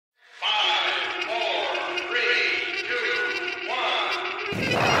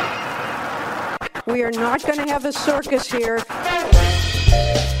We are not going to have a circus here.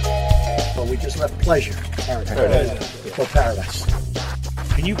 But we just left pleasure. Paradise. For paradise.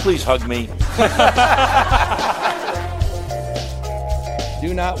 Can you please hug me?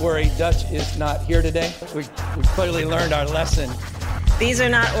 Do not worry, Dutch is not here today. We clearly learned our lesson. These are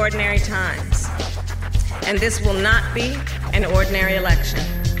not ordinary times, and this will not be an ordinary election.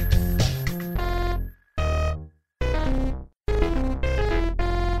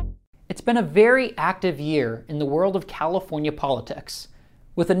 It's been a very active year in the world of California politics.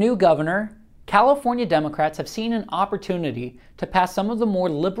 With a new governor, California Democrats have seen an opportunity to pass some of the more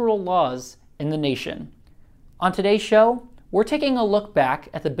liberal laws in the nation. On today's show, we're taking a look back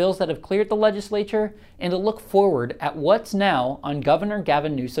at the bills that have cleared the legislature and a look forward at what's now on Governor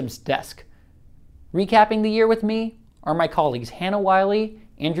Gavin Newsom's desk. Recapping the year with me are my colleagues Hannah Wiley,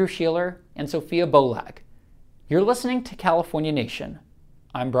 Andrew Sheeler, and Sophia Bolag. You're listening to California Nation.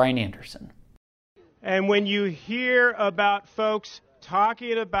 I'm Brian Anderson. And when you hear about folks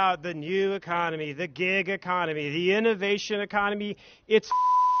talking about the new economy, the gig economy, the innovation economy, it's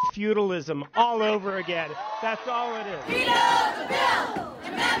feudalism all over again. That's all it is. We love the bill.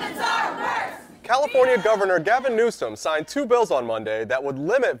 Amendments are worse. California Governor Gavin Newsom signed 2 bills on Monday that would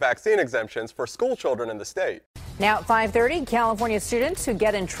limit vaccine exemptions for school children in the state. Now at 5:30, California students who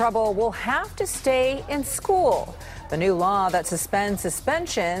get in trouble will have to stay in school. The new law that suspends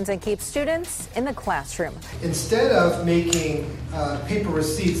suspensions and keeps students in the classroom. Instead of making paper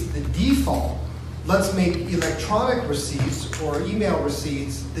receipts the default, let's make electronic receipts or email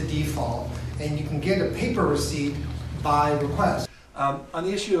receipts the default, and you can get a paper receipt by request. On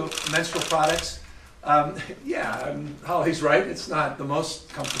the issue of menstrual products, Holly's right. It's not the most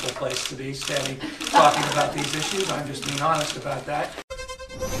comfortable place to be standing talking about these issues. I'm just being honest about that.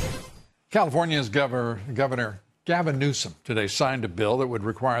 California's Governor Gavin Newsom today signed a bill that would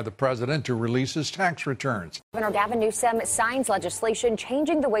require the president to release his tax returns. Governor Gavin Newsom signs legislation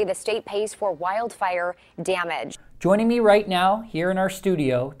changing the way the state pays for wildfire damage. Joining me right now here in our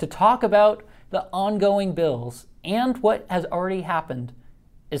studio to talk about the ongoing bills and what has already happened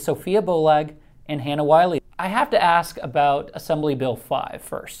is Sophia Bolag and Hannah Wiley. I have to ask about Assembly Bill 5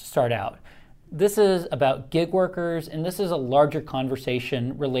 first, to start out. This is about gig workers, and this is a larger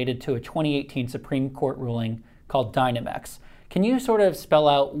conversation related to a 2018 Supreme Court ruling called Dynamex. Can you sort of spell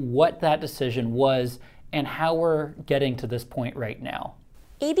out what that decision was and how we're getting to this point right now?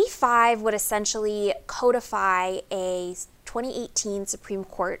 AB 5 would essentially codify a 2018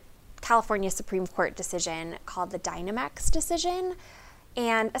 California Supreme Court decision called the Dynamex decision.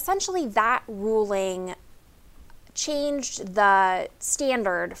 And essentially that ruling changed the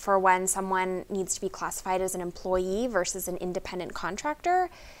standard for when someone needs to be classified as an employee versus an independent contractor.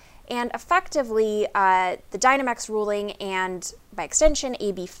 And effectively, the Dynamex ruling and, by extension,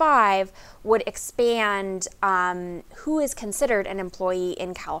 AB 5 would expand who is considered an employee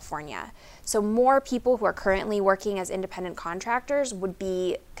in California. So more people who are currently working as independent contractors would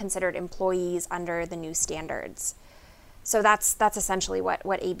be considered employees under the new standards. So that's essentially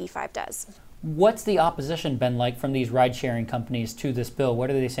what AB 5 does. What's the opposition been like from these ride-sharing companies to this bill? What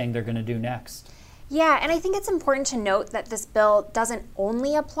are they saying they're going to do next? Yeah, and I think it's important to note that this bill doesn't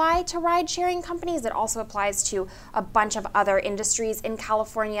only apply to ride-sharing companies. It also applies to a bunch of other industries in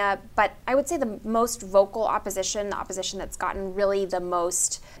California. But I would say the most vocal opposition, the opposition that's gotten really the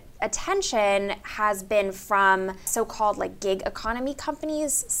most attention, has been from so-called gig economy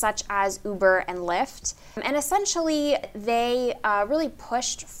companies such as Uber and Lyft. And essentially, they really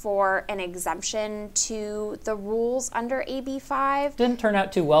pushed for an exemption to the rules under AB 5. Didn't turn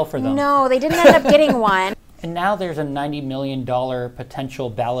out too well for them. No, they didn't end up getting one. And now there's a $90 million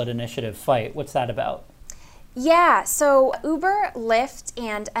potential ballot initiative fight. What's that about? Yeah, so Uber, Lyft,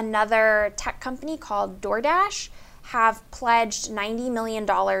 and another tech company called DoorDash have pledged $90 million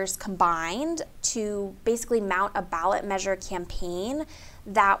combined to basically mount a ballot measure campaign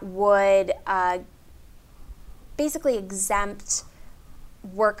that would basically exempt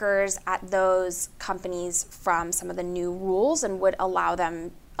workers at those companies from some of the new rules and would allow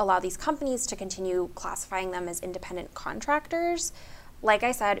these companies to continue classifying them as independent contractors. Like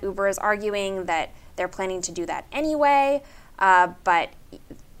I said, Uber is arguing that they're planning to do that anyway, but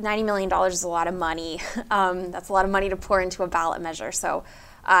 $90 million is a lot of money. That's a lot of money to pour into a ballot measure. So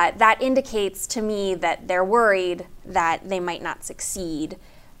that indicates to me that they're worried that they might not succeed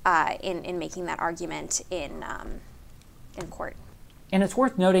in making that argument in court. And it's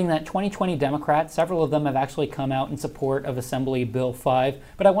worth noting that 2020 Democrats, several of them have actually come out in support of Assembly Bill 5,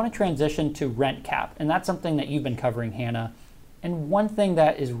 but I want to transition to rent cap, and that's something that you've been covering, Hannah. And one thing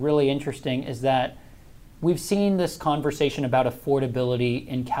that is really interesting is that We've seen this conversation about affordability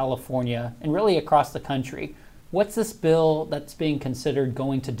in California and really across the country. What's this bill that's being considered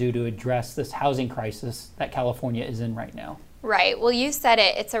going to do to address this housing crisis that California is in right now? Right. Well, you said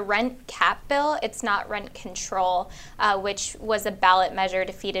it. It's a rent cap bill. It's not rent control, which was a ballot measure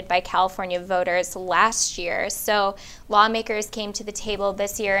defeated by California voters last year. So lawmakers came to the table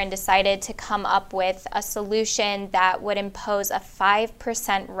this year and decided to come up with a solution that would impose a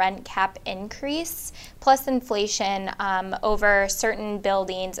 5% rent cap increase plus inflation over certain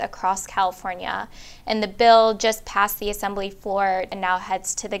buildings across California. And the bill just passed the Assembly floor and now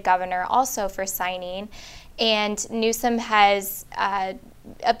heads to the governor also for signing. And Newsom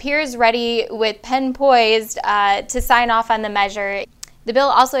appears ready with pen poised to sign off on the measure. The bill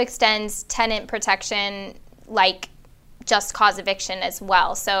also extends tenant protection like just cause eviction as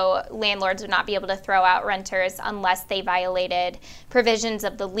well. So landlords would not be able to throw out renters unless they violated provisions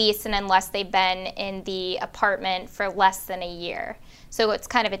of the lease and unless they've been in the apartment for less than a year. So it's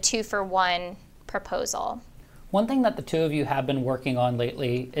kind of a 2-for-1 proposal. One thing that the two of you have been working on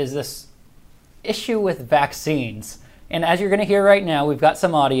lately is this issue with vaccines. And as you're going to hear right now, we've got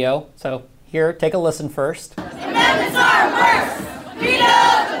some audio. So here, take a listen first. Amendments are worse.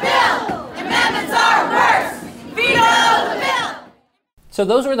 Veto the bill. Amendments are worse. Veto the bill. So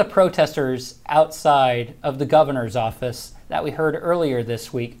those were the protesters outside of the governor's office that we heard earlier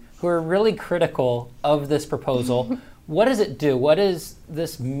this week who are really critical of this proposal. What does it do? What is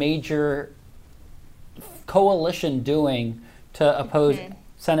this major coalition doing to oppose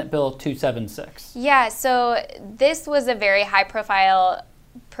Senate Bill 276? Yeah, so this was a very high-profile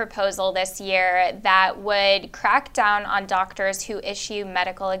proposal this year that would crack down on doctors who issue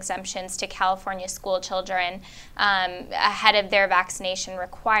medical exemptions to California school children ahead of their vaccination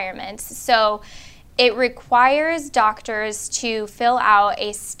requirements. So it requires doctors to fill out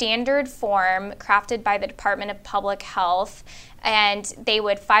a standard form crafted by the Department of Public Health, and they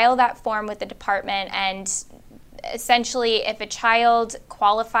would file that form with the department, and essentially, if a child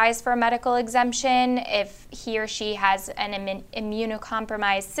qualifies for a medical exemption, if he or she has an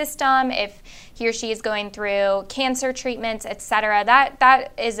immunocompromised system, if he or she is going through cancer treatments, etc.,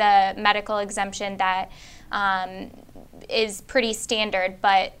 that is a medical exemption that is pretty standard.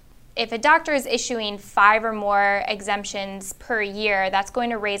 But if a doctor is issuing 5 or more exemptions per year, that's going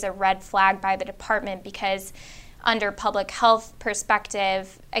to raise a red flag by the department because under public health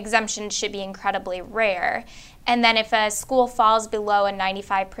perspective, exemptions should be incredibly rare. And then if a school falls below a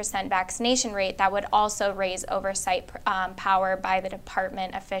 95% vaccination rate, that would also raise oversight power by the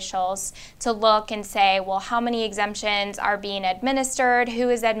department officials to look and say, well, how many exemptions are being administered,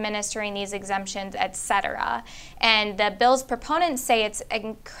 who is administering these exemptions, etc. And the bill's proponents say it's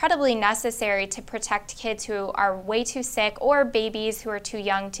incredibly necessary to protect kids who are way too sick or babies who are too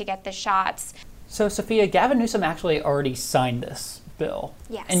young to get the shots. So, Sophia, Gavin Newsom actually already signed this bill.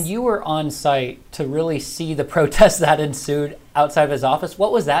 Yes. And you were on site to really see the protests that ensued outside of his office.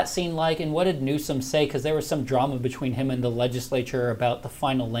 What was that scene like, and what did Newsom say? Because there was some drama between him and the legislature about the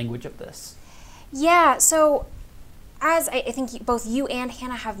final language of this. Yeah, so as I think both you and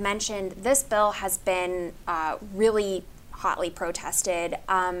Hannah have mentioned, this bill has been really hotly protested.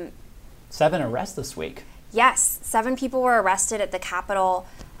 7 arrests this week. Yes, 7 people were arrested at the Capitol.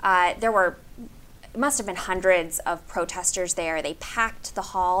 It must have been hundreds of protesters there. They packed the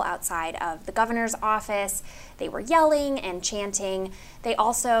hall outside of the governor's office. They were yelling and chanting. They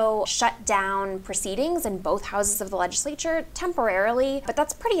also shut down proceedings in both houses of the legislature temporarily, but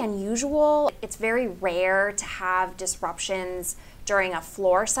that's pretty unusual. It's very rare to have disruptions during a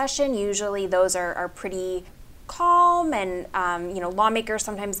floor session. Usually those are pretty calm, and lawmakers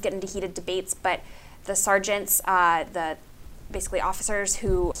sometimes get into heated debates, but the sergeants, basically officers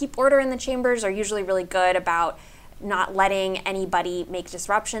who keep order in the chambers, are usually really good about not letting anybody make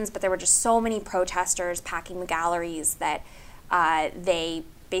disruptions. But there were just so many protesters packing the galleries that they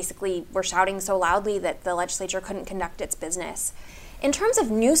basically were shouting so loudly that the legislature couldn't conduct its business. In terms of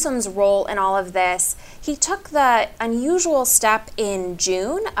Newsom's role in all of this, he took the unusual step in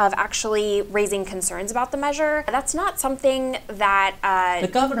June of actually raising concerns about the measure. That's not something that... the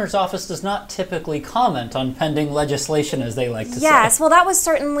governor's office does not typically comment on pending legislation, as they like to say. Yes, well, that was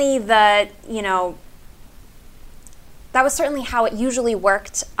certainly that was certainly how it usually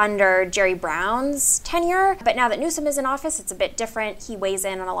worked under Jerry Brown's tenure. But now that Newsom is in office, it's a bit different. He weighs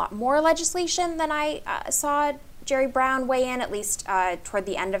in on a lot more legislation than I saw Jerry Brown weigh in, at least toward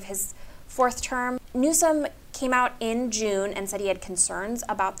the end of his 4th term. Newsom came out in June and said he had concerns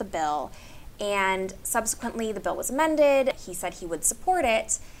about the bill, and subsequently the bill was amended. He said he would support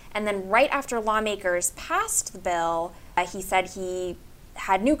it, and then right after lawmakers passed the bill, he said he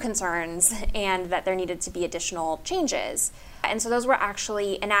had new concerns and that there needed to be additional changes. And so those were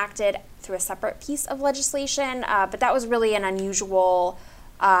actually enacted through a separate piece of legislation, but that was really an unusual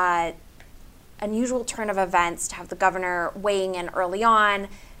turn of events to have the governor weighing in early on,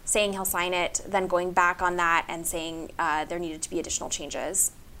 saying he'll sign it, then going back on that and saying there needed to be additional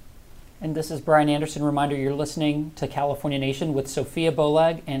changes. And this is Brian Anderson. Reminder, you're listening to California Nation with Sophia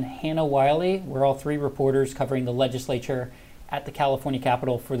Bolag and Hannah Wiley. We're all three reporters covering the legislature at the California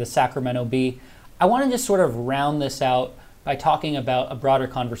Capitol for the Sacramento Bee. I want to just sort of round this out by talking about a broader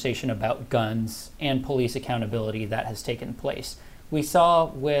conversation about guns and police accountability that has taken place. We saw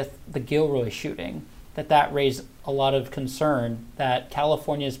with the Gilroy shooting that raised a lot of concern that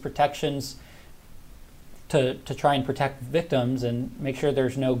California's protections to try and protect victims and make sure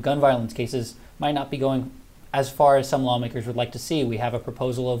there's no gun violence cases might not be going as far as some lawmakers would like to see. We have a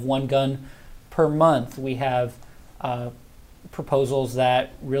proposal of 1 gun per month. We have proposals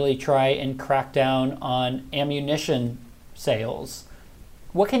that really try and crack down on ammunition sales.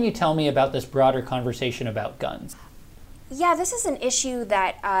 What can you tell me about this broader conversation about guns? Yeah, this is an issue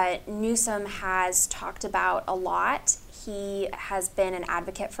that Newsom has talked about a lot. He has been an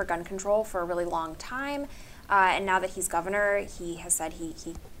advocate for gun control for a really long time, and now that he's governor, he has said he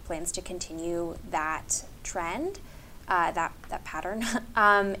plans to continue that trend, that pattern.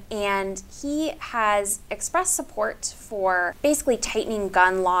 And he has expressed support for basically tightening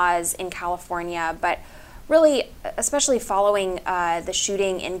gun laws in California, but really, especially following the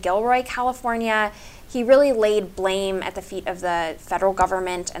shooting in Gilroy, California, he really laid blame at the feet of the federal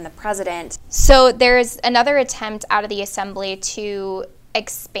government and the president. So there's another attempt out of the assembly to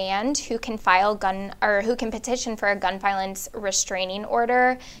expand who can file who can petition for a gun violence restraining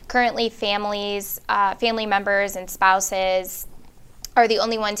order. Currently, family members and spouses are the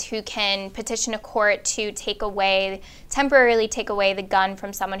only ones who can petition a court to temporarily take away the gun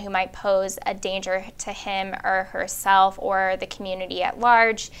from someone who might pose a danger to him or herself or the community at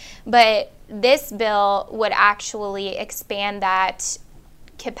large. But this bill would actually expand that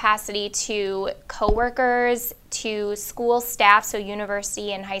capacity to coworkers, to school staff, so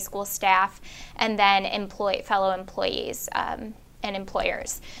university and high school staff, and then fellow employees and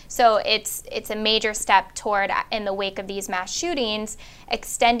employers. So it's a major step toward, in the wake of these mass shootings,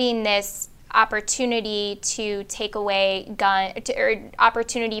 extending this opportunity to take away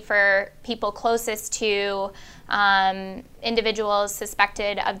opportunity for people closest to individuals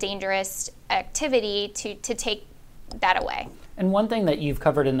suspected of dangerous activity to take that away. And one thing that you've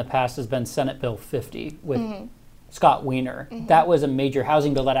covered in the past has been Senate Bill 50 with Scott Wiener. That was a major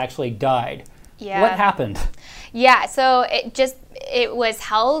housing bill that actually died. Yeah. What happened? Yeah, so it was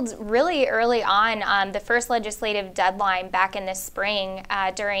held really early on, the first legislative deadline back in the spring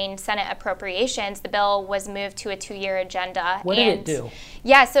during Senate appropriations. The bill was moved to a 2-year agenda. What did it do?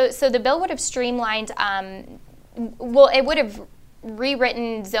 Yeah, so the bill would have streamlined, it would have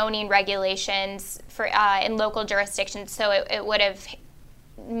rewritten zoning regulations for in local jurisdictions. So it would have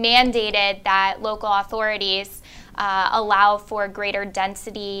mandated that local authorities allow for greater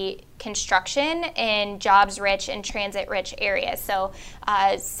density construction in jobs-rich and transit-rich areas. So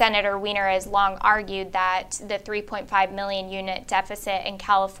Senator Wiener has long argued that the 3.5 million unit deficit in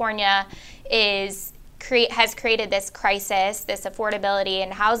California has created this crisis, this affordability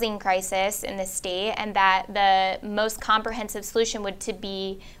and housing crisis in the state, and that the most comprehensive solution would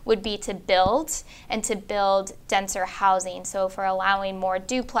be to build denser housing. So for allowing more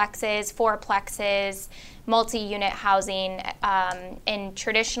duplexes, fourplexes, multi-unit housing in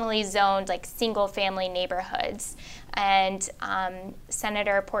traditionally zoned like single-family neighborhoods. And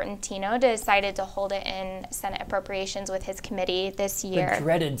Senator Portantino decided to hold it in Senate Appropriations with his committee this year. The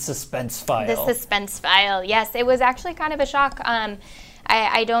dreaded suspense file. The suspense file, yes. It was actually kind of a shock.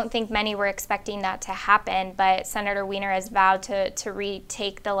 I don't think many were expecting that to happen, but Senator Wiener has vowed to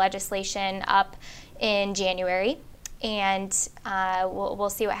retake the legislation up in January, and we'll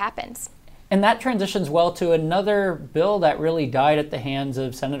see what happens. And that transitions well to another bill that really died at the hands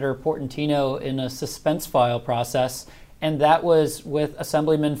of Senator Portantino in a suspense file process, and that was with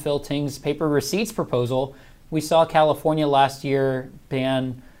Assemblyman Phil Ting's paper receipts proposal. We saw California last year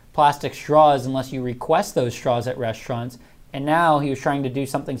ban plastic straws unless you request those straws at restaurants, and now he was trying to do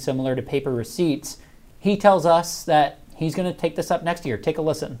something similar to paper receipts. He tells us that he's going to take this up next year. Take a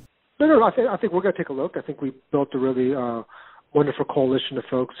listen. No, I think we're going to take a look. I think we built a really wonderful coalition of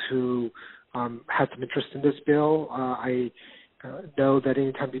folks who had some interest in this bill. I know that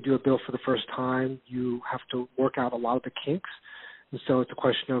anytime you do a bill for the first time, you have to work out a lot of the kinks. And so it's a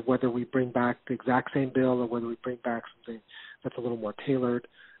question of whether we bring back the exact same bill or whether we bring back something that's a little more tailored.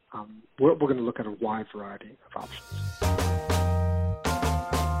 We're going to look at a wide variety of options.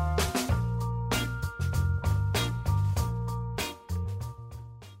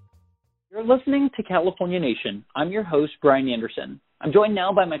 You're listening to California Nation. I'm your host, Brian Anderson. I'm joined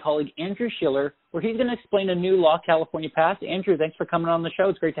now by my colleague, Andrew Schiller, where he's going to explain a new law California passed. Andrew, thanks for coming on the show.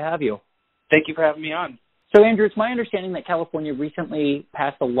 It's great to have you. Thank you for having me on. So, Andrew, it's my understanding that California recently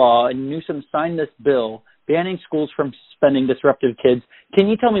passed a law, and Newsom signed this bill banning schools from suspending disruptive kids. Can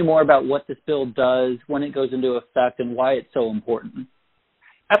you tell me more about what this bill does, when it goes into effect, and why it's so important?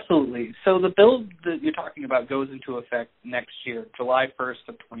 Absolutely. So the bill that you're talking about goes into effect next year, July 1st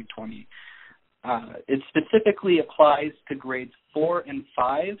of 2020. It specifically applies to grades 4 and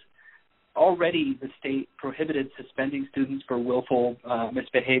 5. Already, the state prohibited suspending students for willful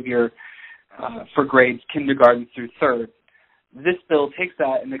misbehavior for grades kindergarten through 3rd. This bill takes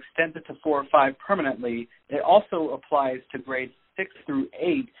that and extends it to 4 or 5 permanently. It also applies to grades 6 through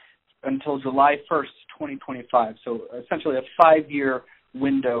 8 until July 1st, 2025. So essentially a 5-year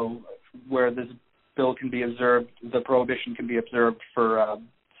window where this bill can be observed, the prohibition can be observed for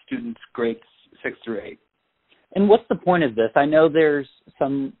students grades 6 through 8. And what's the point of this? I know there's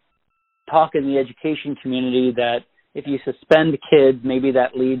some talk in the education community that if you suspend kids, maybe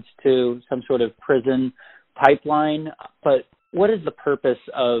that leads to some sort of prison pipeline. But what is the purpose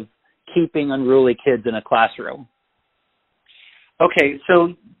of keeping unruly kids in a classroom? Okay,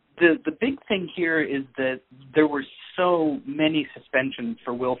 so the big thing here is that there were so many suspensions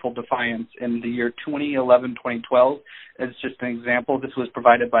for willful defiance in the year 2011-2012. As just an example, this was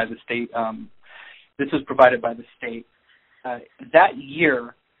provided by the state. That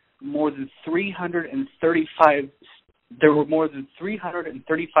year, there were more than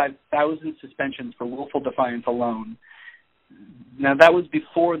 335,000 suspensions for willful defiance alone. Now, that was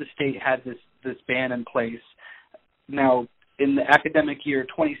before the state had this ban in place. Now, in the academic year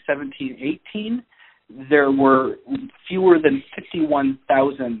 2017-18, there were fewer than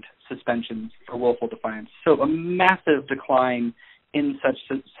 51,000 suspensions for willful defiance. So a massive decline in such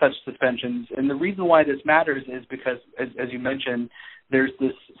suspensions. And the reason why this matters is because, as you mentioned, there's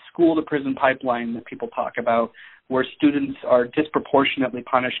this school-to-prison pipeline that people talk about where students are disproportionately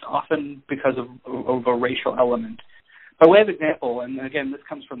punished, often because of a racial element. By way of example, and again, this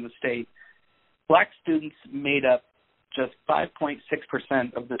comes from the state, Black students made up just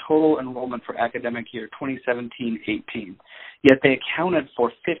 5.6% of the total enrollment for academic year 2017-18, yet they accounted for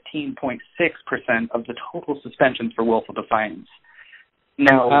 15.6% of the total suspensions for willful defiance.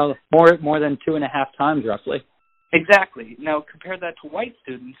 Now, more than 2.5 times, roughly. Exactly. Now, compare that to white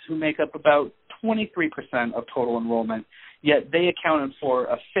students who make up about 23% of total enrollment, yet they accounted for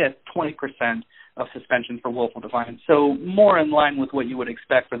a fifth, 20% of suspensions for willful defiance. So more in line with what you would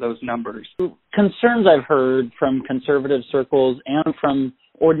expect for those numbers. Concerns I've heard from conservative circles and from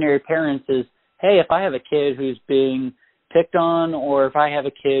ordinary parents is, hey, if I have a kid who's being picked on, or if I have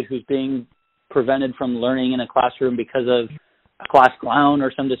a kid who's being prevented from learning in a classroom because of a class clown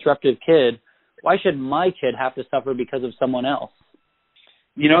or some disruptive kid, why should my kid have to suffer because of someone else?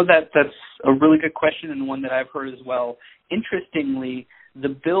 You know, that's a really good question, and one that I've heard as well. Interestingly, the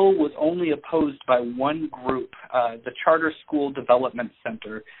bill was only opposed by one group, the Charter School Development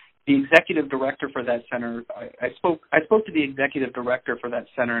Center. The executive director for that center, I spoke to the executive director for that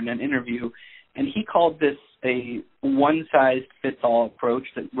center in an interview, and he called this a one-size-fits-all approach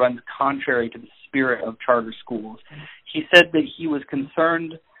that runs contrary to the spirit of charter schools. He said that he was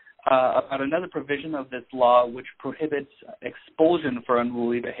concerned about another provision of this law which prohibits expulsion for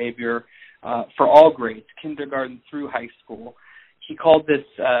unruly behavior for all grades, kindergarten through high school. He called this,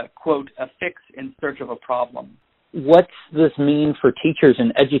 quote, a fix in search of a problem. What's this mean for teachers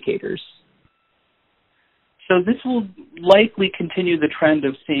and educators? So this will likely continue the trend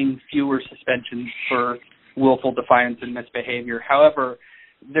of seeing fewer suspensions for willful defiance and misbehavior. However,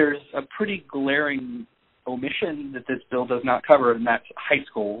 there's a pretty glaring omission that this bill does not cover, and that's high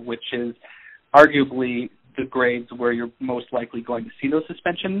school, which is arguably the grades where you're most likely going to see those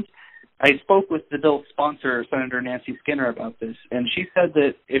suspensions. I spoke with the bill's sponsor, Senator Nancy Skinner, about this, and she said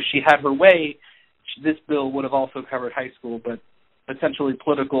that if she had her way, this bill would have also covered high school, but essentially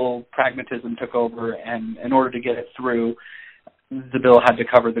political pragmatism took over, and in order to get it through, the bill had to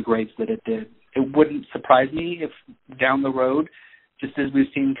cover the grades that it did. It wouldn't surprise me if down the road, just as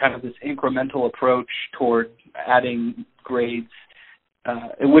we've seen kind of this incremental approach toward adding grades,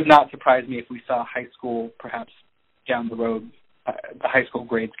 it would not surprise me if we saw high school, perhaps down the road, the high school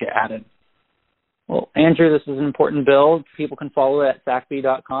grades get added. Well, Andrew, this is an important bill. People can follow it at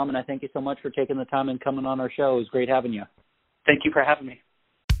sacb.com, and I thank you so much for taking the time and coming on our show. It was great having you. Thank you for having me.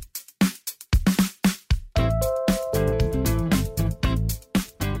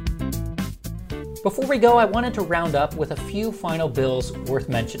 Before we go, I wanted to round up with a few final bills worth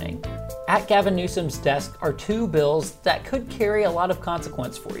mentioning. At Gavin Newsom's desk are two bills that could carry a lot of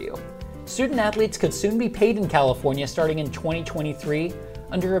consequence for you. Student athletes could soon be paid in California starting in 2023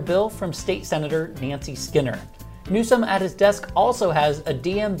 under a bill from State Senator Nancy Skinner. Newsom at his desk also has a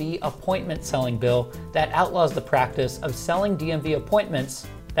DMV appointment selling bill that outlaws the practice of selling DMV appointments.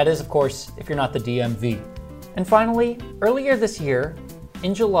 That is, of course, if you're not the DMV. And finally, earlier this year,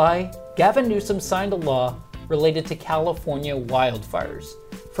 in July, Gavin Newsom signed a law related to California wildfires.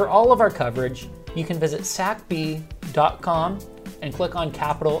 For all of our coverage, you can visit sacb.com and click on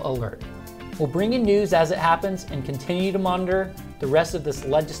Capitol Alert. We'll bring you news as it happens and continue to monitor the rest of this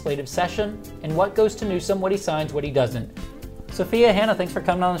legislative session and what goes to Newsom, what he signs, what he doesn't. Sophia, Hannah, thanks for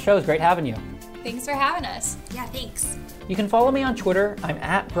coming on the show. It's great having you. Thanks for having us. Yeah, thanks. You can follow me on Twitter. I'm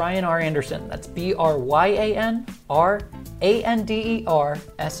at Brian R. Anderson. That's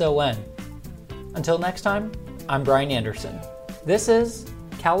BryanRanderson. Until next time, I'm Brian Anderson. This is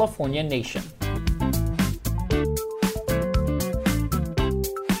California Nation.